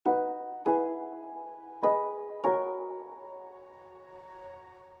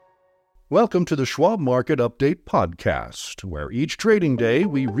Welcome to the Schwab Market Update podcast, where each trading day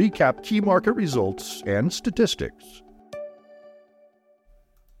we recap key market results and statistics.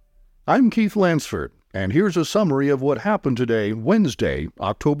 I'm Keith Lansford, and here's a summary of what happened today, Wednesday,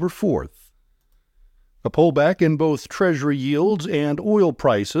 October 4th. A pullback in both Treasury yields and oil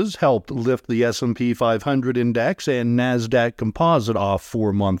prices helped lift the S&P 500 index and NASDAQ composite off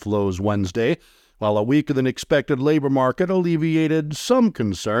four-month lows Wednesday, while a weaker-than-expected labor market alleviated some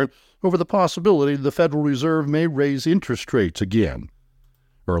concern over the possibility the Federal Reserve may raise interest rates again.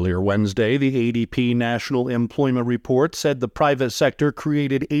 Earlier Wednesday, the ADP National Employment Report said the private sector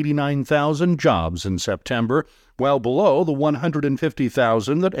created 89,000 jobs in September, well below the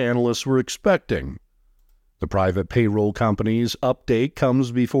 150,000 that analysts were expecting. The private payroll company's update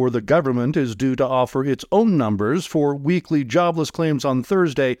comes before the government is due to offer its own numbers for weekly jobless claims on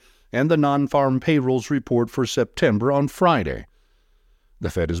Thursday and the non-farm payrolls report for September on Friday. The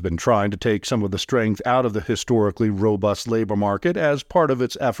Fed has been trying to take some of the strength out of the historically robust labor market as part of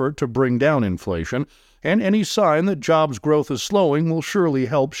its effort to bring down inflation, and any sign that jobs growth is slowing will surely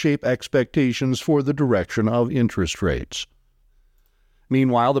help shape expectations for the direction of interest rates.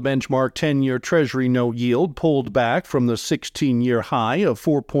 Meanwhile, the benchmark 10-year Treasury note yield pulled back from the 16-year high of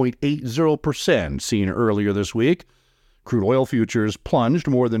 4.80% seen earlier this week. Crude oil futures plunged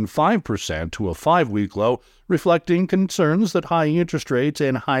more than 5% to a 5-week low, reflecting concerns that high interest rates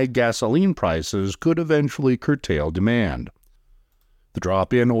and high gasoline prices could eventually curtail demand. The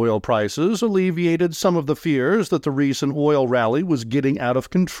drop in oil prices alleviated some of the fears that the recent oil rally was getting out of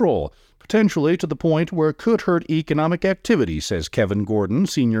control, potentially to the point where it could hurt economic activity, says Kevin Gordon,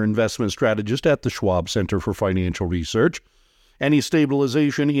 senior investment strategist at the Schwab Center for Financial Research. Any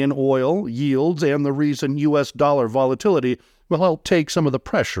stabilization in oil, yields, and the recent U.S. dollar volatility will help take some of the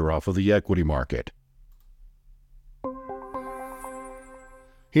pressure off of the equity market.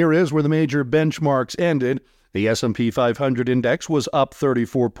 Here is where the major benchmarks ended. The S&P 500 index was up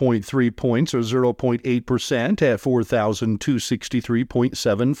 34.3 points, or 0.8%, at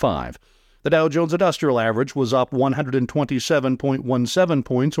 4,263.75. The Dow Jones Industrial Average was up 127.17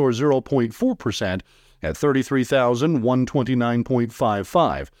 points, or 0.4%, at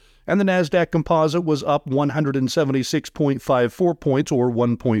 33,129.55, and the NASDAQ Composite was up 176.54 points, or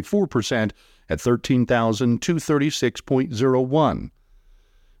 1.4%, at 13,236.01.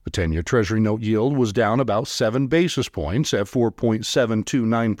 The 10-year Treasury note yield was down about 7 basis points at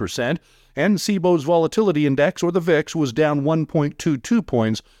 4.729%, and CBOE's Volatility Index, or the VIX, was down 1.22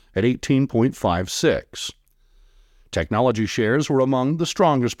 points at 18.56. Technology shares were among the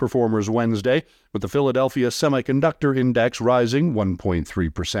strongest performers Wednesday, with the Philadelphia Semiconductor Index rising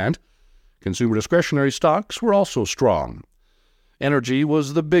 1.3%. Consumer discretionary stocks were also strong. Energy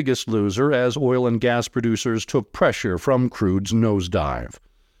was the biggest loser as oil and gas producers took pressure from crude's nosedive.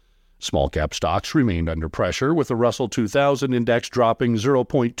 Small-cap stocks remained under pressure, with the Russell 2000 index dropping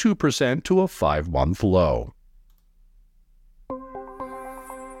 0.2% to a 5-month low.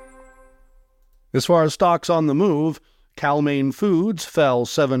 As far as stocks on the move, Cal-Maine Foods fell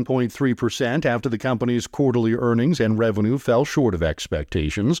 7.3% after the company's quarterly earnings and revenue fell short of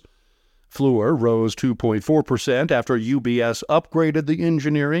expectations. Fluor rose 2.4% after UBS upgraded the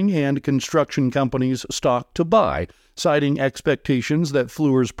engineering and construction company's stock to buy, citing expectations that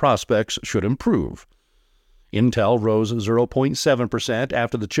Fluor's prospects should improve. Intel rose 0.7%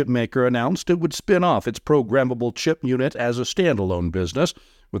 after the chipmaker announced it would spin off its programmable chip unit as a standalone business,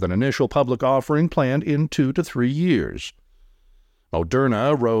 with an initial public offering planned in 2 to 3 years.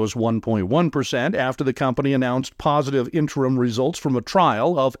 Moderna rose 1.1% after the company announced positive interim results from a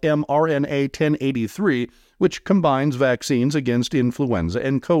trial of mRNA 1083, which combines vaccines against influenza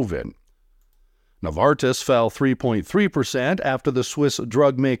and COVID. Novartis fell 3.3% after the Swiss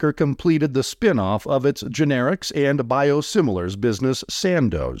drug maker completed the spin-off of its generics and biosimilars business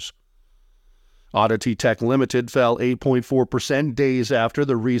Sandoz. Oddity Tech Limited fell 8.4% days after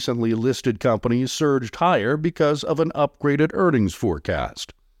the recently listed company surged higher because of an upgraded earnings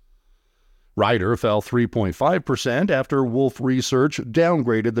forecast. Ryder fell 3.5% after Wolfe Research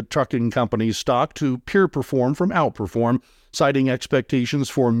downgraded the trucking company's stock to peer perform from outperform, citing expectations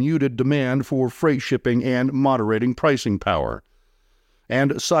for muted demand for freight shipping and moderating pricing power.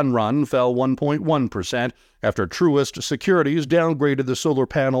 And Sunrun fell 1.1% after Truist Securities downgraded the solar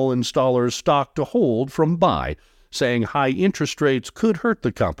panel installer's stock to hold from buy, saying high interest rates could hurt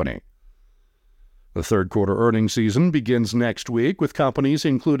the company. The third quarter earnings season begins next week with companies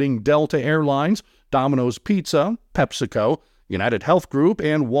including Delta Airlines, Domino's Pizza, PepsiCo, United Health Group,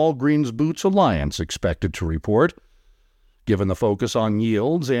 and Walgreens Boots Alliance expected to report. Given the focus on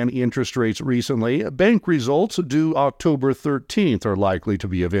yields and interest rates recently, bank results due October 13th are likely to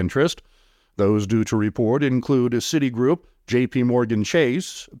be of interest. Those due to report include Citigroup, JP Morgan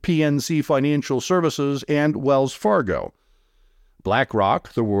Chase, PNC Financial Services, and Wells Fargo.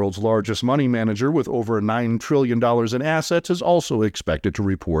 BlackRock, the world's largest money manager with over $9 trillion in assets, is also expected to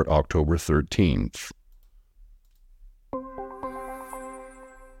report October 13th.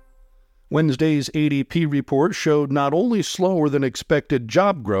 Wednesday's ADP report showed not only slower than expected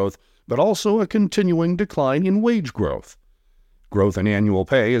job growth, but also a continuing decline in wage growth. Growth in annual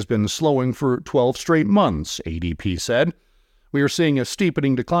pay has been slowing for 12 straight months, ADP said. We are seeing a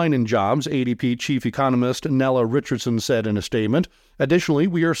steepening decline in jobs, ADP chief economist Nella Richardson said in a statement. Additionally,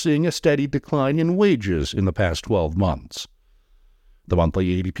 we are seeing a steady decline in wages in the past 12 months. The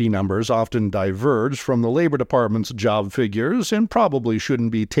monthly ADP numbers often diverge from the Labor Department's job figures and probably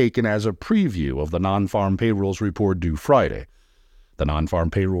shouldn't be taken as a preview of the non-farm payrolls report due Friday. The non-farm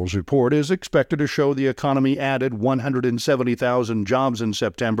payrolls report is expected to show the economy added 170,000 jobs in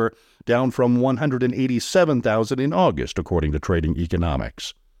September, down from 187,000 in August, according to Trading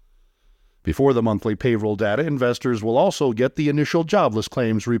Economics. Before the monthly payroll data, investors will also get the initial jobless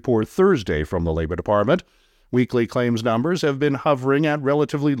claims report Thursday from the Labor Department. Weekly claims numbers have been hovering at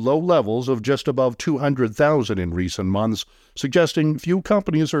relatively low levels of just above 200,000 in recent months, suggesting few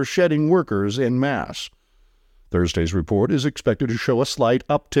companies are shedding workers en masse. Thursday's report is expected to show a slight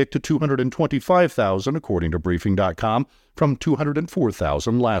uptick to 225,000, according to Briefing.com, from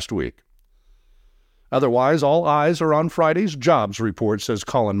 204,000 last week. Otherwise, all eyes are on Friday's jobs report, says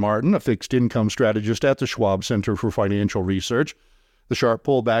Colin Martin, a fixed income strategist at the Schwab Center for Financial Research. The sharp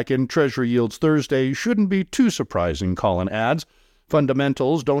pullback in Treasury yields Thursday shouldn't be too surprising, Colin adds.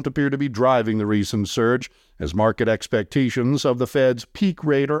 Fundamentals don't appear to be driving the recent surge, as market expectations of the Fed's peak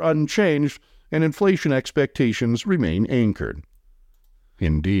rate are unchanged and inflation expectations remain anchored.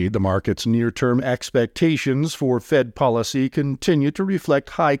 Indeed, the market's near-term expectations for Fed policy continue to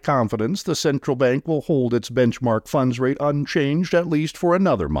reflect high confidence the central bank will hold its benchmark funds rate unchanged at least for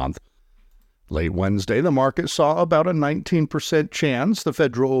another month. Late Wednesday, the market saw about a 19% chance the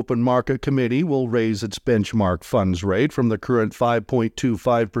Federal Open Market Committee will raise its benchmark funds rate from the current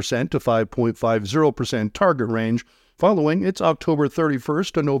 5.25% to 5.50% target range following its October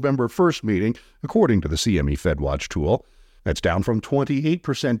 31st to November 1st meeting, according to the CME FedWatch tool. That's down from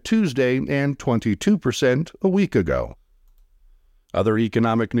 28% Tuesday and 22% a week ago. Other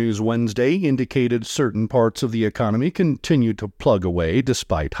economic news Wednesday indicated certain parts of the economy continued to plug away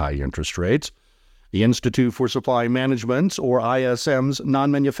despite high interest rates. The Institute for Supply Management's, or ISM's,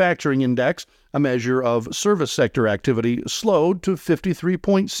 non-manufacturing index, a measure of service sector activity, slowed to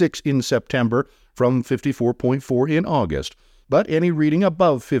 53.6 in September from 54.4 in August, but any reading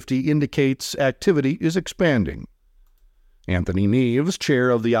above 50 indicates activity is expanding. Anthony Neves, chair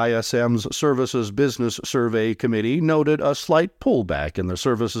of the ISM's Services Business Survey Committee, noted a slight pullback in the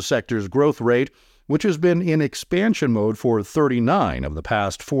services sector's growth rate, which has been in expansion mode for 39 of the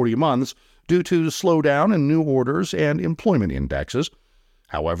past 40 months due to slowdown in new orders and employment indexes.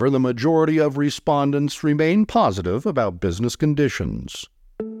 However, the majority of respondents remain positive about business conditions.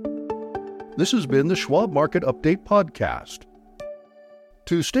 This has been the Schwab Market Update podcast.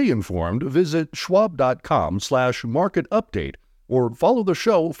 To stay informed, visit schwab.com/market update or follow the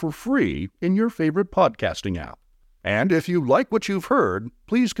show for free in your favorite podcasting app. And if you like what you've heard,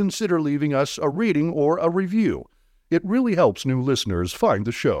 please consider leaving us a rating or a review. It really helps new listeners find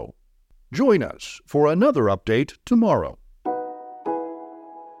the show. Join us for another update tomorrow.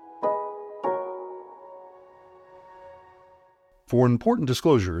 For important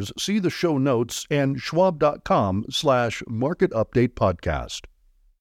disclosures, see the show notes and schwab.com/market update podcast.